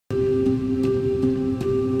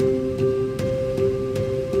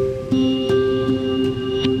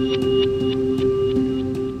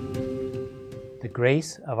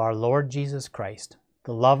grace of our Lord Jesus Christ,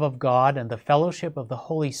 the love of God, and the fellowship of the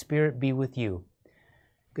Holy Spirit be with you.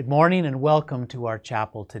 Good morning and welcome to our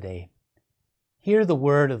chapel today. Hear the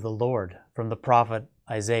word of the Lord from the prophet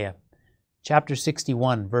Isaiah, chapter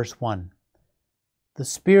 61, verse 1. The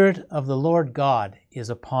Spirit of the Lord God is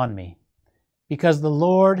upon me, because the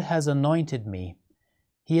Lord has anointed me.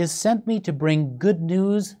 He has sent me to bring good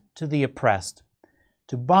news to the oppressed,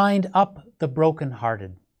 to bind up the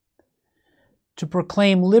brokenhearted, to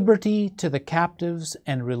proclaim liberty to the captives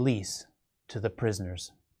and release to the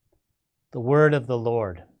prisoners. The word of the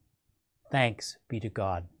Lord. Thanks be to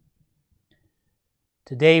God.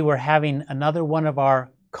 Today we're having another one of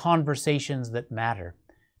our conversations that matter.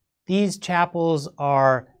 These chapels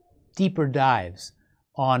are deeper dives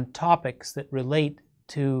on topics that relate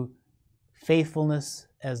to faithfulness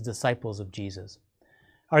as disciples of Jesus.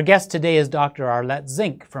 Our guest today is Dr. Arlette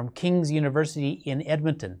Zinck from King's University in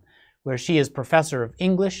Edmonton, where she is professor of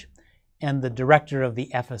English and the director of the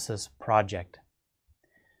Ephesus Project.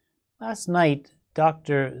 Last night,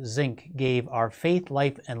 Dr. Zinck gave our Faith,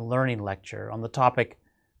 Life, and Learning lecture on the topic,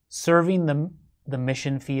 Serving the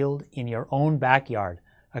Mission Field in Your Own Backyard,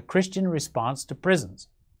 a Christian Response to Prisons.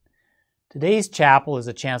 Today's chapel is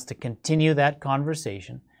a chance to continue that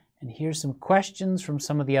conversation and hear some questions from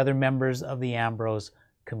some of the other members of the Ambrose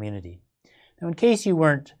community. Now, in case you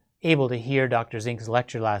weren't able to hear Dr. Zinck's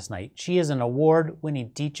lecture last night, she is an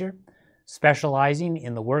award-winning teacher specializing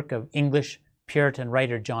in the work of English Puritan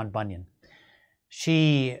writer John Bunyan.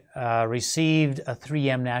 She received a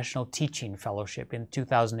 3M National Teaching Fellowship in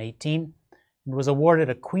 2018 and was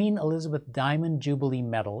awarded a Queen Elizabeth Diamond Jubilee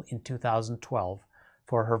Medal in 2012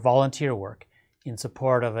 for her volunteer work in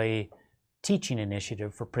support of a teaching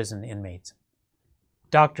initiative for prison inmates.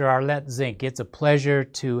 Dr. Arlette Zinck, it's a pleasure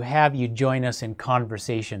to have you join us in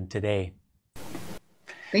conversation today.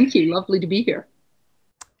 Thank you. Lovely to be here.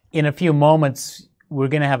 In a few moments, we're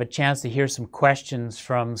going to have a chance to hear some questions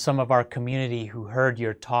from some of our community who heard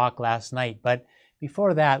your talk last night. But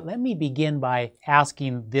before that, let me begin by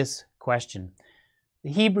asking this question.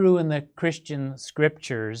 The Hebrew and the Christian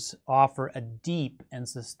scriptures offer a deep and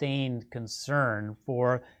sustained concern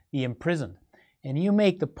for the imprisoned. And you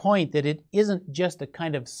make the point that it isn't just a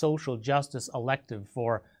kind of social justice elective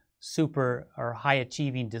for super or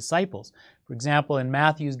high-achieving disciples. For example, in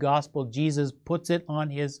Matthew's Gospel, Jesus puts it on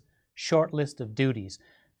his short list of duties.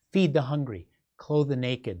 Feed the hungry, clothe the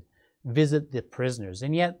naked, visit the prisoners.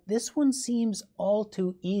 And yet this one seems all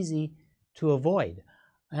too easy to avoid.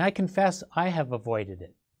 And I confess I have avoided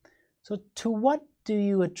it. So to what do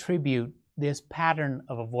you attribute this pattern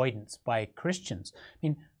of avoidance by Christians? I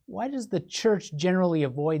mean, why does the church generally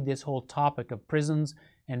avoid this whole topic of prisons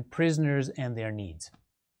and prisoners and their needs?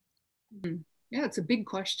 Yeah, it's a big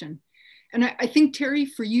question. And I think, Terry,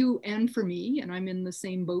 for you and for me, and I'm in the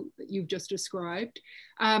same boat that you've just described,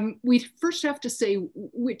 we first have to say,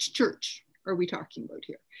 which church are we talking about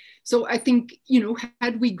here? So I think,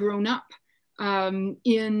 had we grown up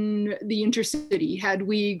in the intercity, had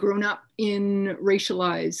we grown up in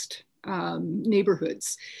racialized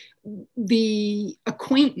neighborhoods, the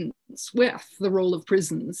acquaintance with the role of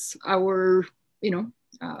prisons, our,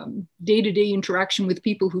 day-to-day interaction with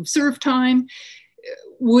people who've served time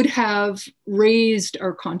would have raised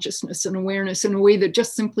our consciousness and awareness in a way that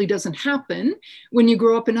just simply doesn't happen when you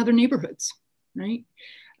grow up in other neighborhoods, right?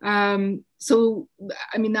 So,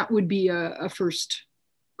 I mean, that would be a first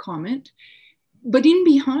comment. But in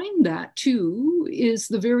behind that, too, is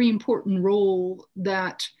the very important role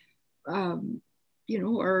that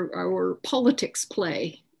our politics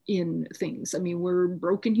play in things. I mean, we're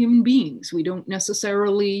broken human beings. We don't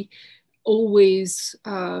necessarily always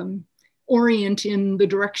orient in the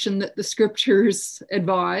direction that the scriptures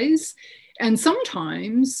advise. And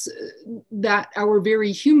sometimes that our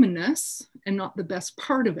very humanness, and not the best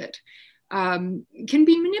part of it, can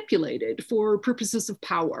be manipulated for purposes of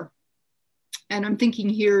power. And I'm thinking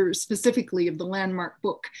here specifically of the landmark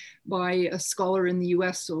book by a scholar in the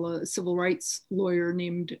US, a civil rights lawyer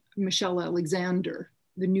named Michelle Alexander,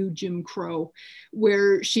 The New Jim Crow,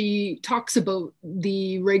 where she talks about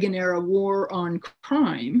the Reagan era war on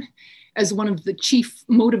crime as one of the chief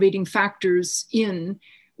motivating factors in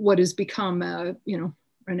what has become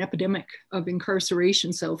an epidemic of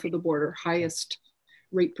incarceration south of the border, highest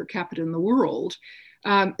rate per capita in the world.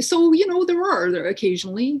 So, there are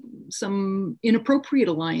occasionally some inappropriate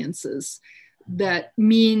alliances that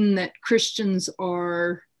mean that Christians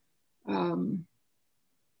are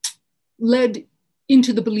led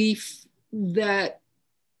into the belief that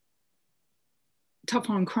tough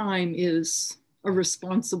on crime is a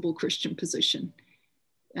responsible Christian position.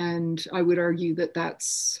 And I would argue that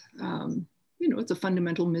that's it's a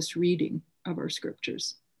fundamental misreading of our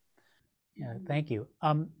scriptures. Yeah, thank you.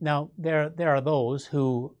 Now, there are those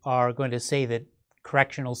who are going to say that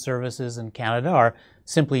correctional services in Canada are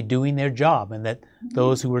simply doing their job, and that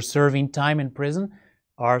those who are serving time in prison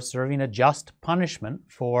are serving a just punishment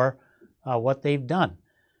for what they've done.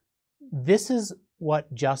 This is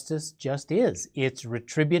what justice just is. It's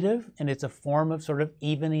retributive, and it's a form of sort of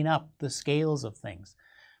evening up the scales of things.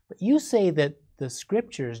 But you say that the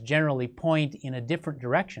scriptures generally point in a different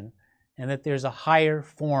direction, and that there's a higher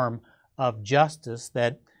form of justice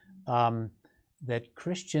that that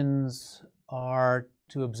Christians are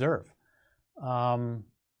to observe. Can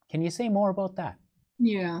you say more about that?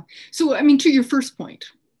 Yeah. So, I mean, to your first point,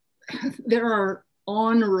 there are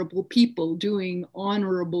honorable people doing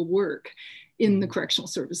honorable work in the correctional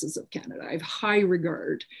services of Canada. I have high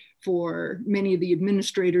regard for many of the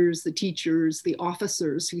administrators, the teachers, the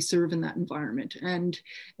officers who serve in that environment. And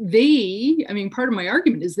part of my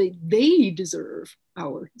argument is they deserve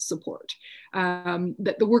our support.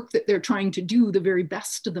 That the work that they're trying to do, the very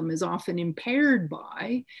best of them, is often impaired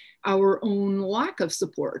by our own lack of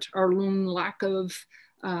support, our own lack of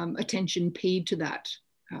attention paid to that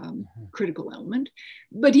critical element.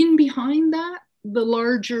 But in behind that, the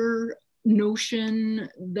larger notion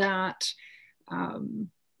that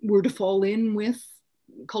we're to fall in with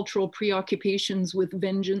cultural preoccupations with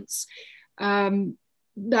vengeance,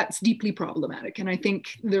 that's deeply problematic. And I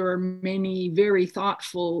think there are many very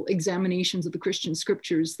thoughtful examinations of the Christian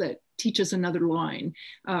scriptures that teach us another line.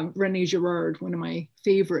 René Girard, one of my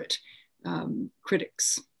favorite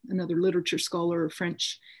critics, another literature scholar, a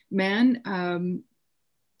French man,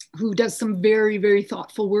 who does some very, very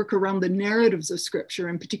thoughtful work around the narratives of scripture,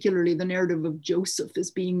 and particularly the narrative of Joseph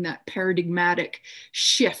as being that paradigmatic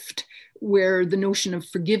shift where the notion of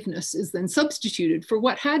forgiveness is then substituted for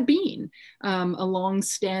what had been a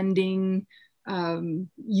long-standing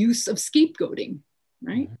use of scapegoating,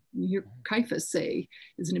 right? You hear Caiaphas say,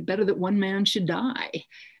 isn't it better that one man should die?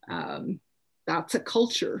 That's a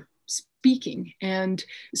culture speaking. And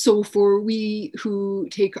so for we who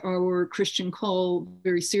take our Christian call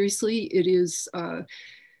very seriously, it is a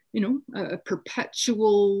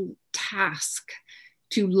perpetual task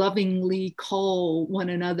to lovingly call one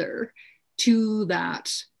another to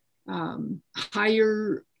that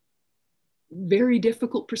higher, very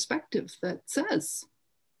difficult perspective that says,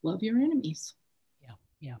 love your enemies.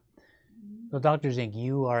 Yeah. So Dr. Zinck,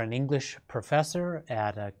 you are an English professor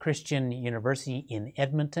at a Christian university in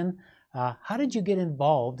Edmonton. How did you get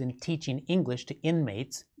involved in teaching English to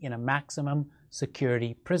inmates in a maximum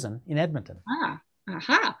security prison in Edmonton?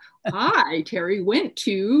 I, Terry, went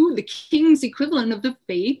to the King's equivalent of the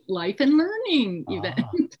Faith, Life, and Learning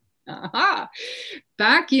event.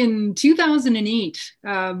 Back in 2008,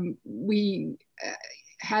 we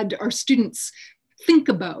had our students think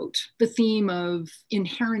about the theme of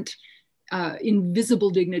inherent invisible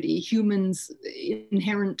dignity, humans'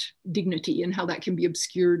 inherent dignity, and how that can be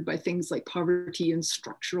obscured by things like poverty and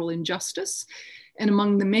structural injustice. And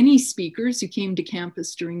among the many speakers who came to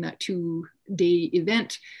campus during that 2-day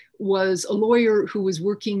event was a lawyer who was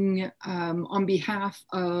working on behalf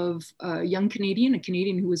of a young Canadian, a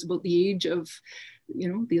Canadian who was about the age of,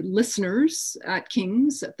 the listeners at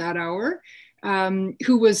King's at that hour,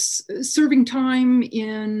 who was serving time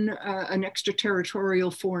in an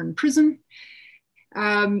extraterritorial foreign prison.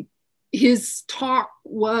 His talk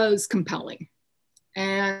was compelling.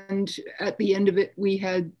 And at the end of it, we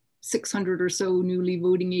had 600 or so newly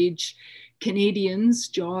voting age Canadians,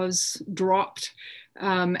 jaws dropped,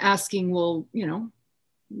 asking, well,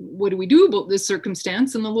 what do we do about this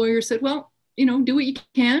circumstance? And the lawyer said, well, do what you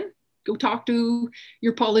can, go talk to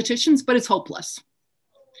your politicians, but it's hopeless.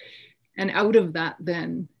 And out of that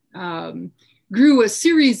then grew a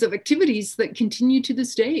series of activities that continue to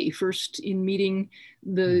this day, first in meeting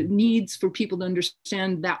the needs for people to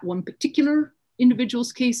understand that one particular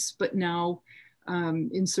individual's case, but now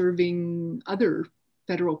in serving other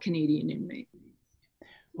federal Canadian inmates.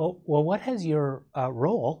 Well, what has your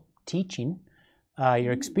role teaching,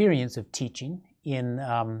 your experience of teaching in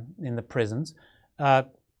the prisons,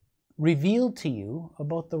 revealed to you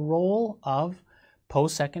about the role of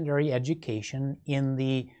post-secondary education in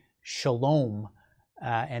the shalom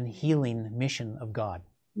and healing mission of God?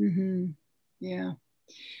 Yeah.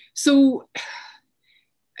 So,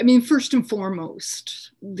 first and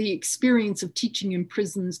foremost, the experience of teaching in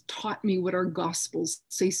prisons taught me what our Gospels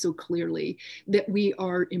say so clearly, that we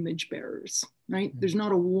are image bearers, right? There's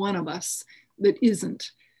not a one of us that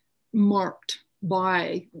isn't marked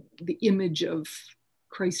by the image of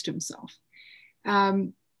Christ himself.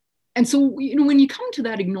 And so, when you come to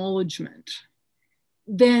that acknowledgement,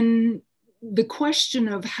 then the question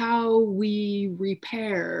of how we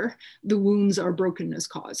repair the wounds our brokenness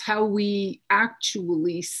cause, how we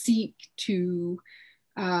actually seek to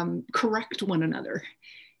correct one another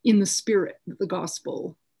in the spirit that the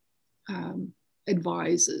gospel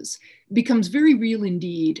advises, becomes very real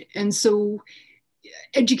indeed. And so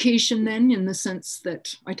education then, in the sense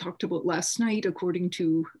that I talked about last night, according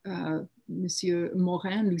to Lucien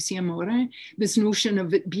Morin, this notion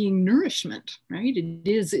of it being nourishment, right?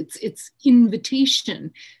 It's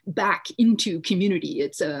invitation back into community.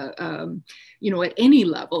 It's at any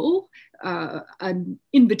level, an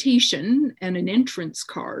invitation and an entrance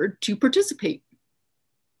card to participate.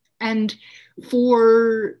 And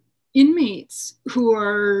for inmates who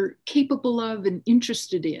are capable of and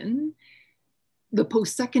interested in the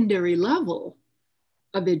post-secondary level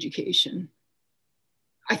of education,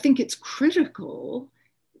 I think it's critical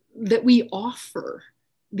that we offer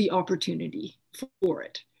the opportunity for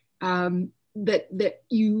it. That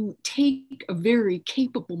you take a very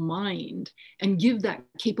capable mind and give that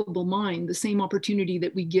capable mind the same opportunity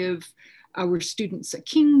that we give our students at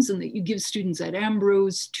King's and that you give students at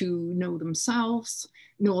Ambrose to know themselves,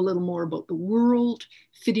 know a little more about the world,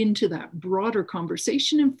 fit into that broader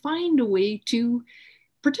conversation and find a way to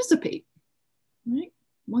participate, right?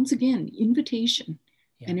 Once again, invitation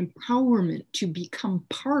and empowerment to become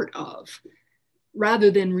part of,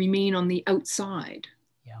 rather than remain on the outside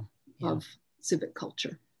of civic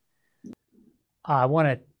culture. I want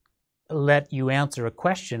to let you answer a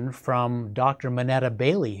question from Dr. Monetta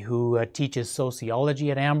Bailey, who teaches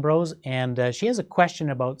sociology at Ambrose, and she has a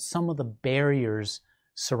question about some of the barriers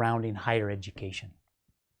surrounding higher education.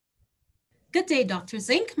 Good day, Dr.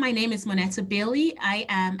 Zinck. My name is Monetta Bailey. I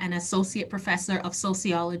am an associate professor of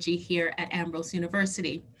sociology here at Ambrose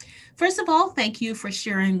University. First of all, thank you for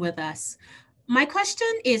sharing with us. My question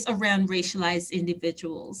is around racialized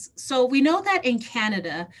individuals. So we know that in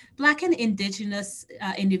Canada, Black and Indigenous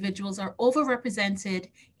individuals are overrepresented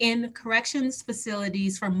in corrections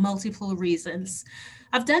facilities for multiple reasons.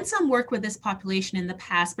 I've done some work with this population in the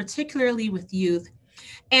past, particularly with youth.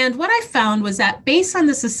 And what I found was that based on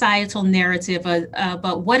the societal narrative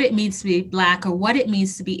about what it means to be Black or what it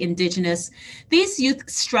means to be Indigenous, these youth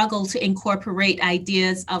struggle to incorporate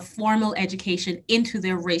ideas of formal education into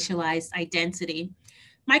their racialized identity.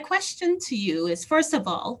 My question to you is, first of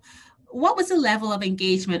all, what was the level of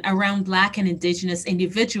engagement around Black and Indigenous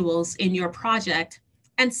individuals in your project?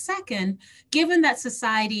 And second, given that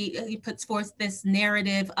society puts forth this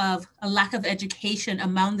narrative of a lack of education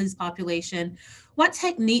among this population, what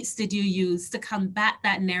techniques did you use to combat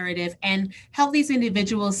that narrative and help these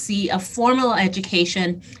individuals see a formal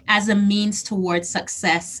education as a means towards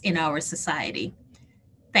success in our society?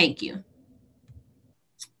 Thank you.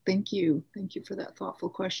 Thank you. Thank you for that thoughtful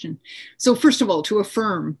question. So first of all, to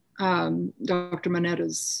affirm Dr.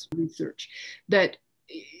 Monetta's research, that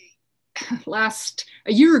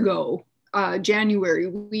a year ago, January,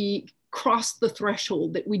 we crossed the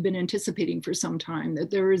threshold that we'd been anticipating for some time,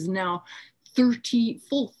 that there is now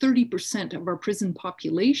full 30% of our prison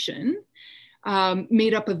population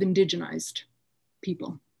made up of indigenized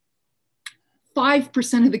people.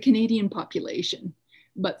 5% of the Canadian population,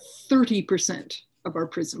 but 30% of our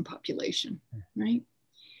prison population, right?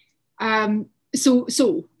 So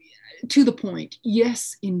to the point,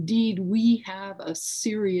 yes, indeed, we have a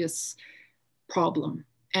serious problem.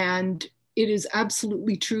 And it is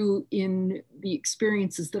absolutely true in the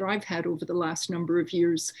experiences that I've had over the last number of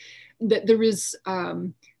years that there is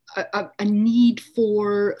a need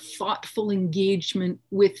for thoughtful engagement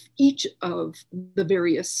with each of the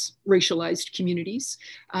various racialized communities,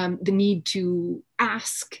 the need to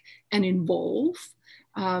ask and involve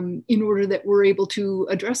in order that we're able to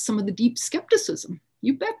address some of the deep skepticism.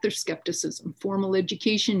 You bet there's skepticism. Formal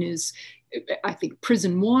education is, I think,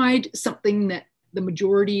 prison-wide, something that the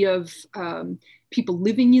majority of people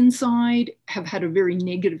living inside have had a very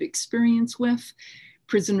negative experience with.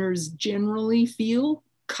 Prisoners generally feel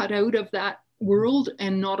cut out of that world,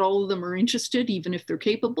 and not all of them are interested, even if they're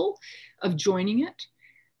capable of joining it.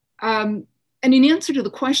 And in answer to the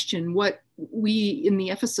question, what we in the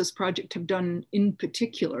Ephesus project have done in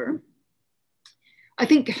particular, I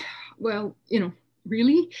think, well,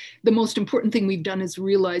 really, the most important thing we've done is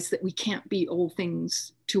realize that we can't be all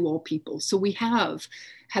things to all people. So we have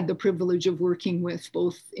had the privilege of working with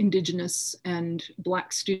both Indigenous and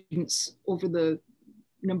Black students over the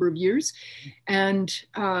number of years. And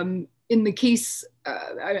in the case,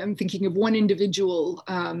 I'm thinking of one individual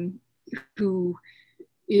who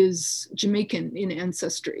is Jamaican in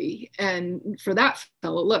ancestry. And for that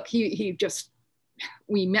fellow, look,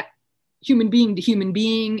 we met human being to human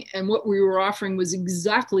being, and what we were offering was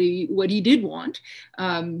exactly what he did want.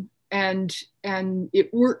 And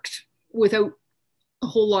it worked without a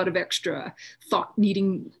whole lot of extra thought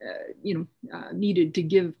needed to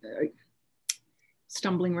give,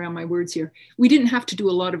 stumbling around my words here. We didn't have to do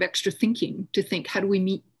a lot of extra thinking to think, how do we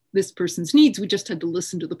meet this person's needs? We just had to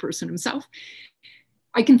listen to the person himself.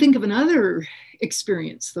 I can think of another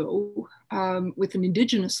experience though, with an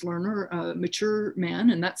Indigenous learner, a mature man,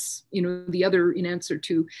 and that's, the other, in answer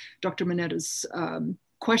to Dr. Monetta's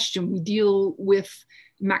question, we deal with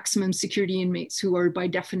maximum security inmates who are by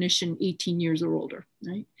definition 18 years or older,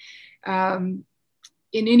 right?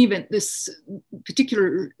 In any event, this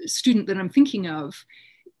particular student that I'm thinking of,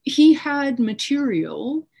 he had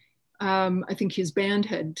material. I think his band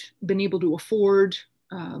had been able to afford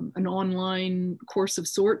an online course of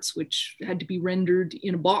sorts, which had to be rendered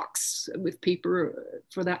in a box with paper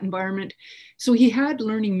for that environment. So he had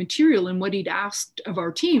learning material, and what he'd asked of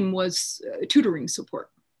our team was tutoring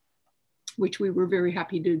support, which we were very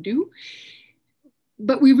happy to do.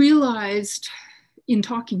 But we realized in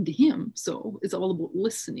talking to him, so it's all about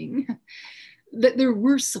listening, that there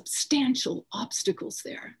were substantial obstacles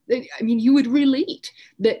there. I mean, you would relate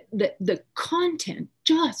that the content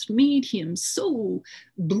just made him so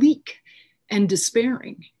bleak and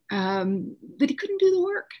despairing that he couldn't do the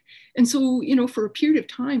work. And so, for a period of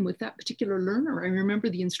time with that particular learner, I remember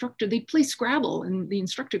the instructor, they'd play Scrabble, and the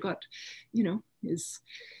instructor got, his,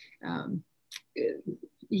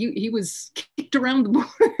 he was kicked around the board.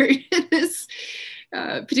 This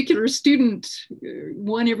particular student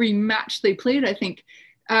won every match they played, I think.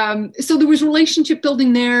 So there was relationship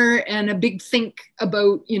building there, and a big think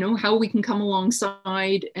about, how we can come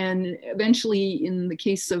alongside. And eventually, in the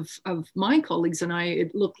case of my colleagues and I,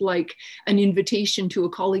 it looked like an invitation to a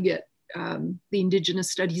colleague at the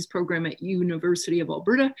Indigenous Studies program at University of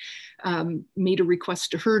Alberta, made a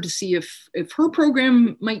request to her to see if her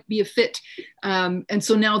program might be a fit. And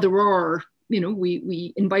so now there are,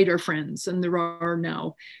 we invite our friends, and there are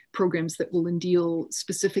now programs that will deal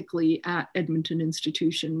specifically at Edmonton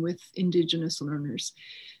Institution with Indigenous learners.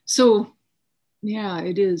 So yeah,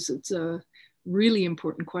 it's a really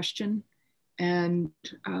important question. And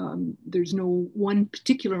there's no one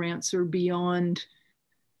particular answer beyond,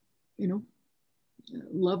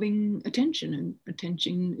 loving attention, and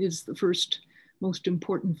attention is the first most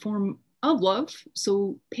important form of love.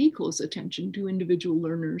 So pay close attention to individual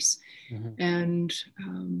learners, and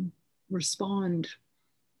respond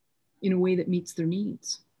in a way that meets their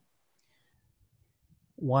needs.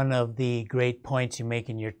 One of the great points you make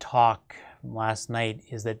in your talk last night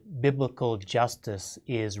is that biblical justice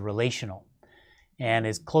is relational and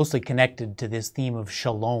is closely connected to this theme of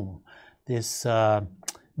shalom, this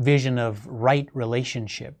vision of right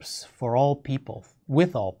relationships for all people,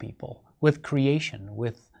 with creation,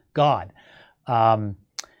 with God.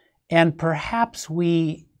 And perhaps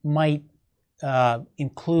we might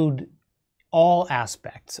include all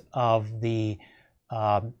aspects of the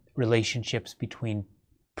relationships between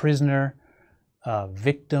prisoner,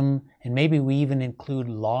 victim, and maybe we even include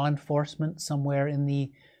law enforcement somewhere in the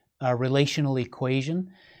relational equation.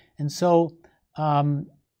 And so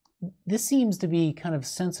this seems to be kind of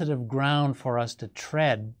sensitive ground for us to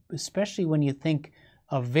tread, especially when you think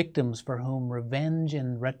of victims for whom revenge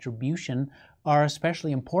and retribution are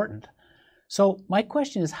especially important. So my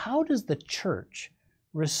question is, how does the church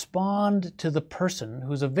respond to the person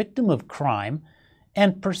who's a victim of crime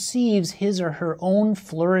and perceives his or her own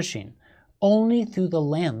flourishing only through the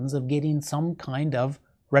lens of getting some kind of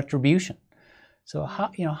retribution? So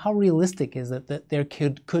how realistic is it that there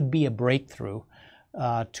could be a breakthrough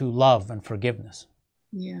to love and forgiveness?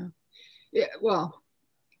 Yeah, well,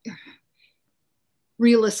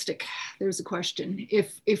 realistic, there's a question.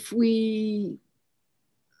 If we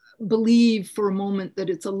believe for a moment that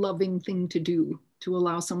it's a loving thing to do, to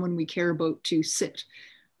allow someone we care about to sit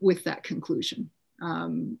with that conclusion,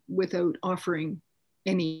 without offering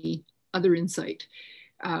any other insight,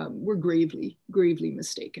 we're gravely, gravely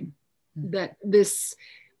mistaken. That this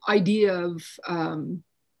idea of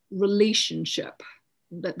relationship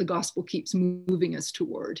that the gospel keeps moving us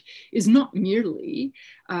toward is not merely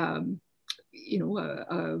a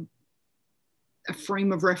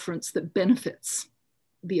frame of reference that benefits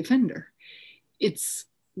the offender. It's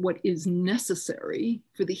what is necessary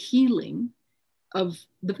for the healing of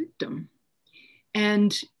the victim.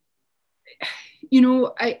 And,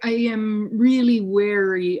 I am really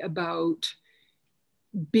wary about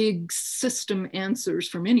big system answers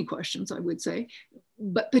for many questions, I would say,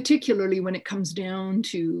 but particularly when it comes down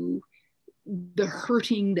to the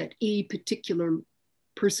hurting that a particular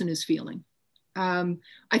person is feeling.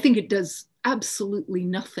 I think it does absolutely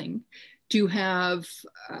nothing to have,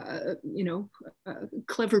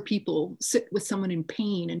 clever people sit with someone in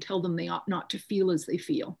pain and tell them they ought not to feel as they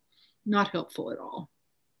feel. Not helpful at all.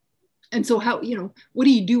 And so what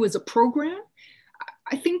do you do as a program?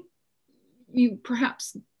 I think you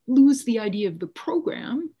perhaps lose the idea of the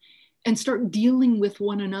program and start dealing with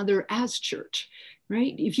one another as church,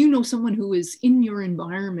 right? If you know someone who is in your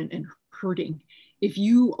environment and hurting, if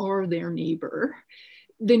you are their neighbor,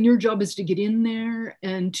 then your job is to get in there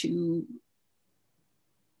and to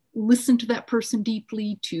listen to that person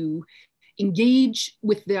deeply, to engage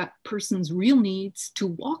with that person's real needs, to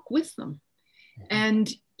walk with them.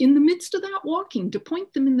 And in the midst of that walking, to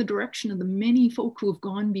point them in the direction of the many folk who have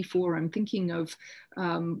gone before. I'm thinking of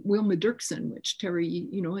Wilma Dirksen, which Terry,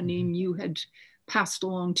 a name you had passed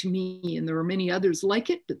along to me, and there are many others like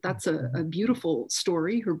it, but that's a beautiful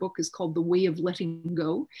story. Her book is called The Way of Letting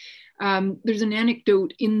Go. There's an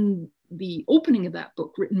anecdote in the opening of that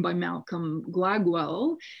book written by Malcolm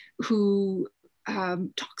Gladwell, who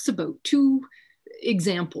talks about two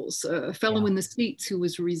examples, a fellow in the States who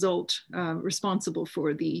was responsible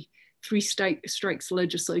for the three strikes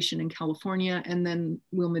legislation in California, and then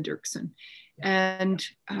Wilma Dirksen. And,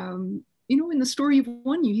 in the story of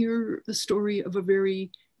one, you hear the story of a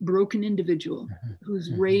very broken individual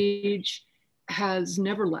whose rage has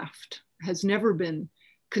never left, has never been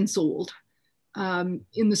consoled.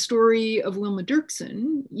 In the story of Wilma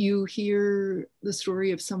Dirksen, you hear the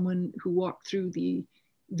story of someone who walked through the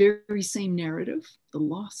very same narrative, the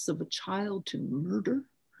loss of a child to murder,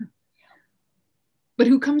 but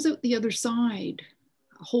who comes out the other side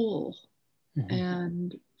whole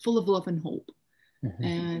and full of love and hope,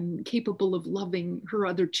 and capable of loving her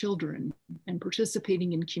other children and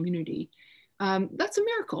participating in community. That's a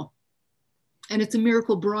miracle. And it's a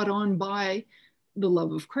miracle brought on by the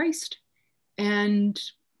love of Christ. And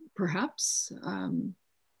perhaps, in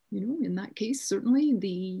that case, certainly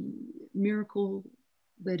the miracle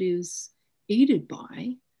that is aided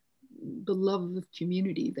by the love of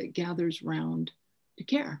community that gathers round to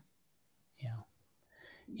care.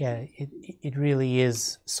 Yeah, it really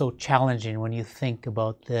is so challenging when you think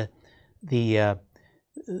about the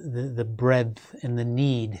breadth and the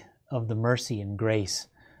need of the mercy and grace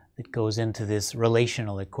that goes into this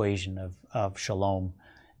relational equation of shalom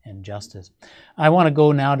and justice. I want to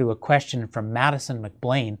go now to a question from Madison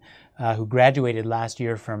McBlain, who graduated last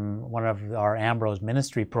year from one of our Ambrose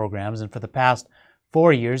ministry programs, and for the past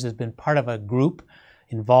 4 years has been part of a group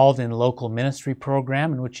involved in a local ministry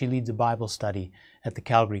program in which she leads a Bible study at the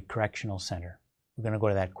Calgary Correctional Center. We're going to go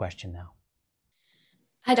to that question now.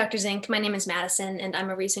 Hi, Dr. Zinck. My name is Madison, and I'm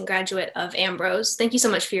a recent graduate of Ambrose. Thank you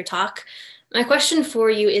so much for your talk. My question for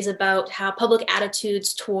you is about how public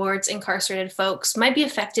attitudes towards incarcerated folks might be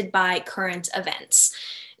affected by current events.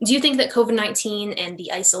 Do you think that COVID-19 and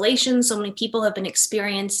the isolation so many people have been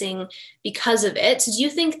experiencing because of it, do you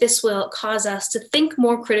think this will cause us to think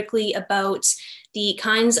more critically about the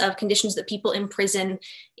kinds of conditions that people in prison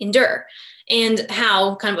endure? And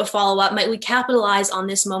how, kind of a follow-up, might we capitalize on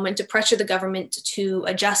this moment to pressure the government to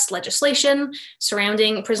adjust legislation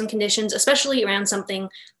surrounding prison conditions, especially around something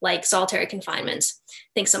like solitary confinement?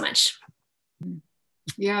 Thanks so much.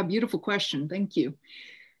 Yeah, beautiful question. Thank you.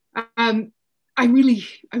 I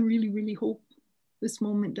really hope this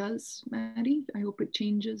moment does, Maddie. I hope it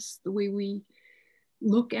changes the way we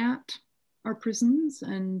look at our prisons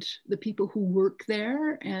and the people who work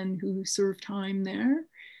there and who serve time there.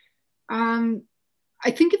 I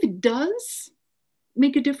think if it does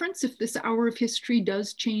make a difference, if this hour of history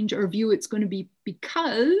does change our view, it's going to be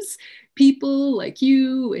because people like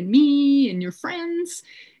you and me and your friends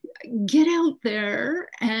get out there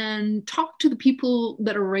and talk to the people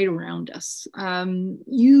that are right around us.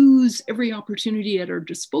 Use every opportunity at our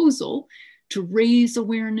disposal to raise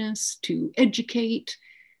awareness, to educate.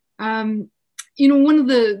 One of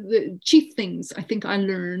the chief things I think I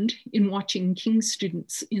learned in watching King's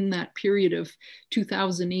students in that period of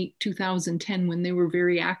 2008, 2010, when they were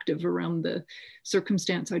very active around the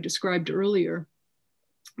circumstance I described earlier,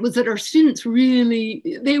 was that our students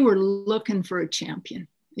they were looking for a champion.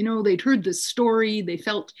 They'd heard this story, they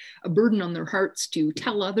felt a burden on their hearts to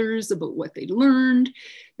tell others about what they'd learned.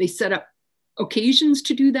 They set up occasions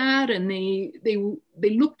to do that, and they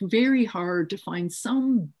looked very hard to find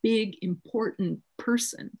some big important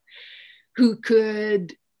person who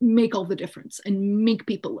could make all the difference and make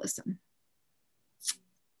people listen.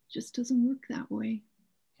 It just doesn't work that way,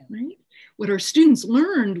 right? What our students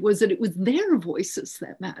learned was that it was their voices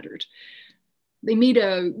that mattered. They made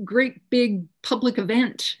a great big public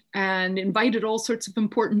event and invited all sorts of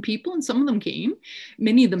important people, and some of them came,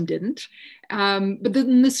 many of them didn't. But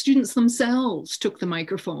then the students themselves took the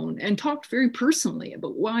microphone and talked very personally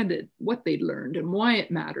about what they'd learned and why it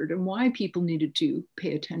mattered and why people needed to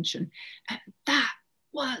pay attention. And that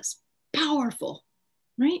was powerful,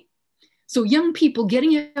 right? So young people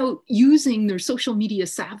getting out, using their social media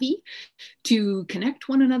savvy to connect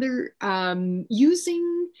one another, using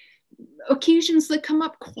occasions that come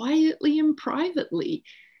up quietly and privately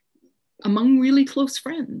among really close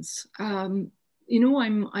friends. You know,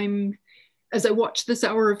 I'm as I watch this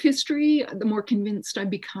hour of history, the more convinced I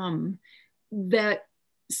become that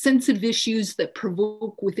sensitive issues that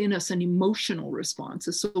provoke within us an emotional response,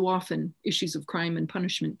 as so often issues of crime and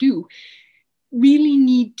punishment do, really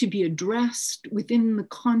need to be addressed within the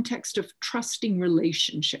context of trusting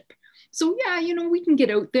relationship. So yeah, you know, we can get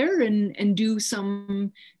out there and do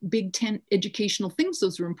some big tent educational things.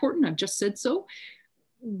 Those are important. I've just said so.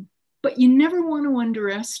 But you never want to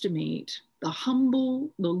underestimate the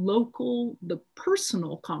humble, the local, the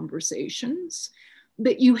personal conversations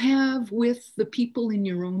that you have with the people in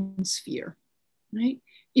your own sphere, right?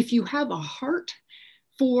 If you have a heart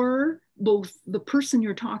for both the person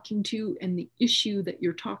you're talking to and the issue that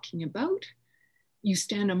you're talking about, you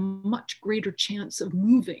stand a much greater chance of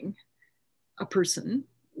moving a person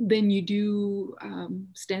than you do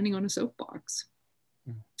standing on a soapbox.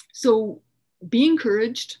 So be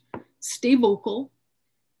encouraged, stay vocal,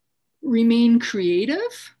 remain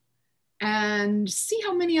creative, and see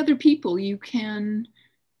how many other people you can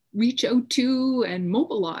reach out to and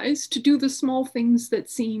mobilize to do the small things that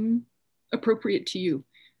seem appropriate to you,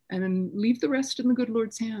 and then leave the rest in the good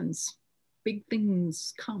Lord's hands. Big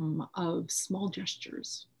things come of small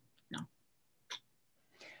gestures.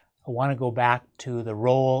 I want to go back to the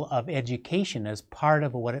role of education as part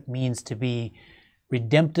of what it means to be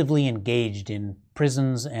redemptively engaged in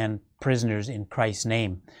prisons and prisoners in Christ's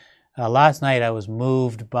name. Last night I was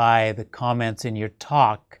moved by the comments in your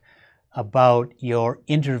talk about your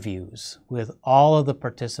interviews with all of the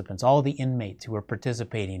participants, all the inmates who were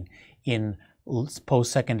participating in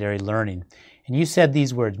post-secondary learning. And you said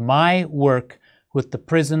these words: "My work with the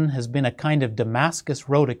prison has been a kind of Damascus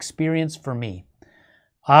Road experience for me.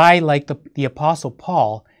 I, like the Apostle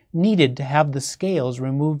Paul, needed to have the scales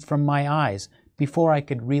removed from my eyes before I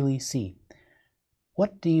could really see."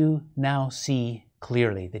 What do you now see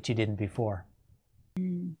clearly that you didn't before?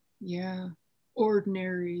 Yeah,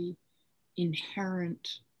 ordinary,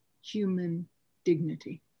 inherent human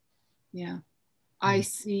dignity. Yeah, I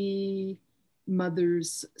see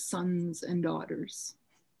mothers, sons, and daughters.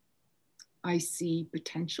 I see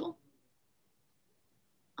potential.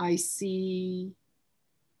 I see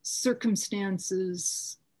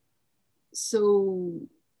circumstances so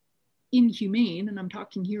inhumane, and I'm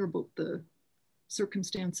talking here about the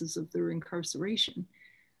circumstances of their incarceration,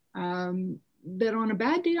 that on a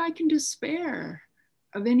bad day I can despair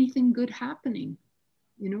of anything good happening,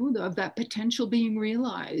 you know, of that potential being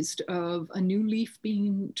realized, of a new leaf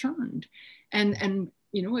being turned. And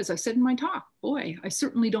you know, as I said in my talk, boy, I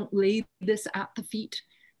certainly don't lay this at the feet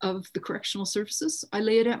of the correctional services. I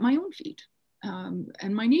lay it at my own feet,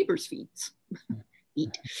 and my neighbors' feet.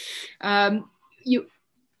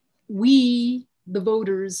 We, the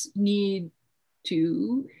voters, need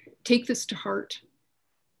to take this to heart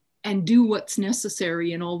and do what's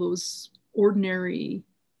necessary in all those ordinary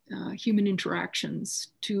human interactions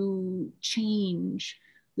to change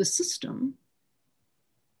the system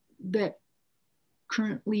that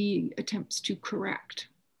currently attempts to correct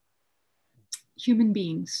human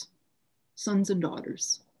beings, sons and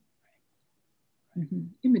daughters,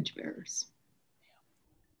 image bearers.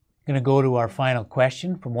 I'm going to go to our final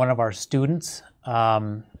question from one of our students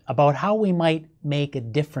about how we might make a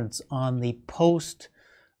difference on the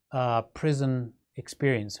post-prison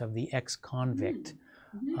experience of the ex-convict.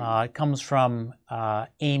 It comes from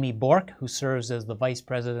Amy Bork, who serves as the Vice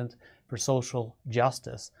President for Social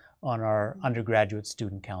Justice on our Undergraduate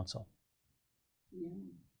Student Council.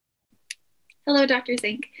 Hello, Dr.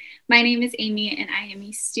 Zinck. My name is Amy, and I am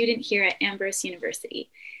a student here at Ambrose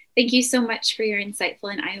University. Thank you so much for your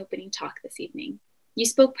insightful and eye-opening talk this evening. You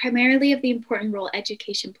spoke primarily of the important role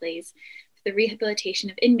education plays for the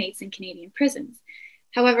rehabilitation of inmates in Canadian prisons.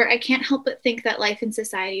 However, I can't help but think that life in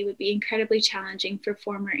society would be incredibly challenging for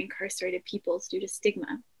former incarcerated peoples due to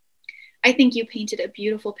stigma. I think you painted a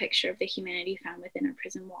beautiful picture of the humanity found within our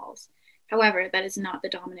prison walls. However, that is not the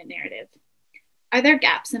dominant narrative. Are there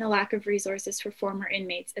gaps and a lack of resources for former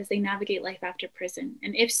inmates as they navigate life after prison?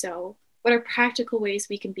 And if so, what are practical ways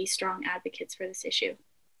we can be strong advocates for this issue?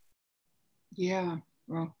 Yeah,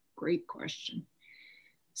 well, great question.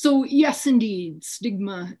 So yes, indeed,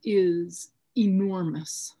 stigma is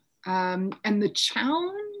enormous. And the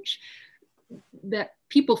challenge that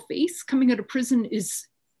people face coming out of prison is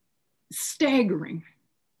staggering.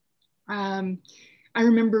 I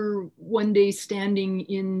remember one day standing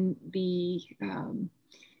in the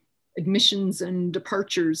admissions and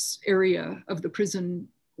departures area of the prison,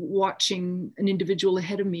 watching an individual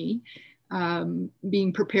ahead of me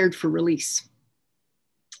being prepared for release.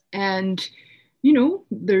 And, you know,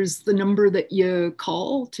 there's the number that you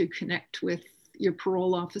call to connect with your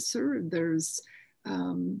parole officer. There's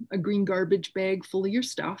a green garbage bag full of your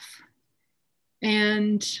stuff,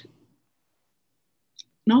 and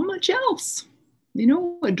not much else. You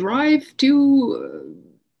know, a drive to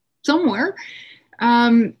somewhere.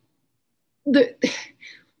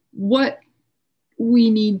 What we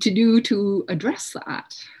need to do to address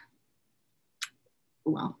that?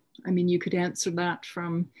 Well, I mean, you could answer that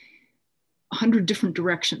from 100 different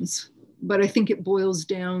directions, but I think it boils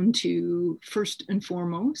down to, first and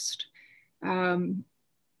foremost,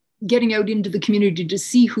 getting out into the community to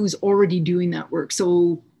see who's already doing that work.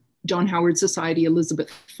 So John Howard Society,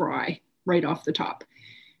 Elizabeth Fry, right off the top.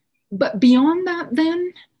 But beyond that,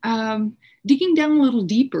 then digging down a little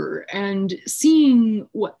deeper and seeing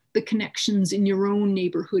what the connections in your own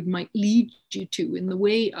neighborhood might lead you to in the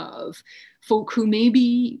way of folk who may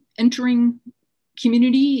be entering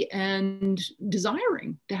community and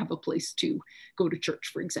desiring to have a place to go to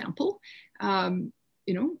church, for example. You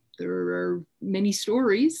know, there are many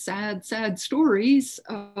stories, sad stories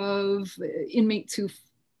of inmates who've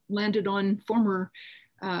landed on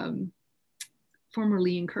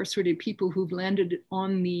formerly incarcerated people who've landed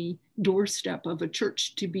on the doorstep of a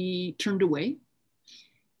church to be turned away.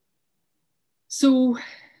 So,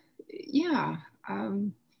 yeah,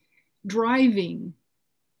 driving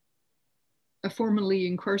a formerly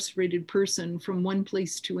incarcerated person from one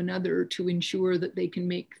place to another to ensure that they can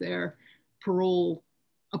make their parole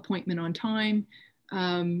appointment on time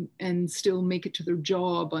and still make it to their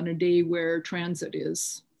job on a day where transit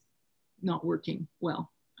is not working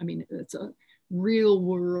well. I mean, it's a real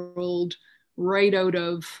world, right out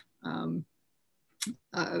of an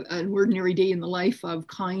ordinary day in the life of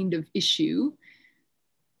kind of issue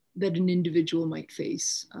that an individual might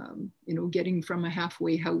face. You know, getting from a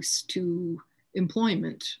halfway house to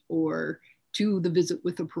employment or to the visit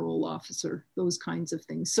with a parole officer, those kinds of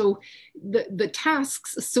things. So the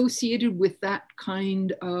tasks associated with that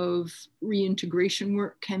kind of reintegration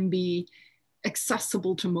work can be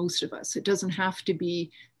accessible to most of us. It doesn't have to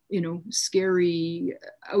be, you know, scary,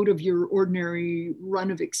 out of your ordinary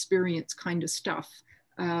run of experience kind of stuff.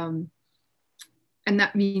 And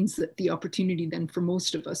that means that the opportunity then for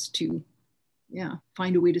most of us to, yeah,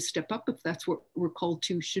 find a way to step up, if that's what we're called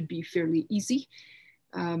to, should be fairly easy.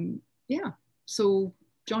 Yeah, so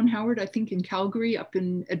John Howard, I think in Calgary, up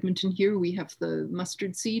in Edmonton here, we have the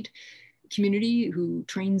Mustard Seed community who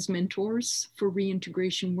trains mentors for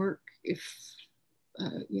reintegration work. If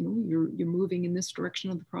you know, you're moving in this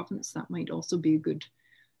direction of the province, that might also be a good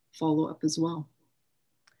follow-up as well.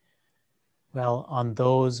 Well, on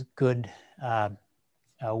those good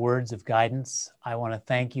words of guidance, I want to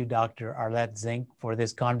thank you, Dr. Arlette Zinck, for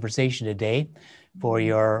this conversation today, for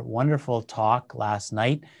your wonderful talk last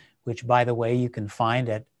night, which, by the way, you can find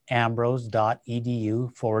at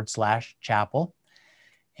ambrose.edu/chapel.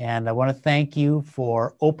 And I want to thank you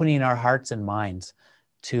for opening our hearts and minds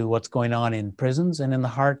to what's going on in prisons and in the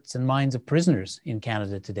hearts and minds of prisoners in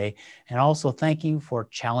Canada today. And also thank you for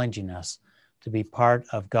challenging us to be part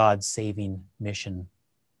of God's saving mission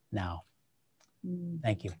now.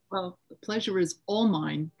 Thank you. Well, the pleasure is all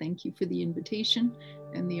mine. Thank you for the invitation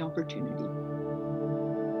and the opportunity.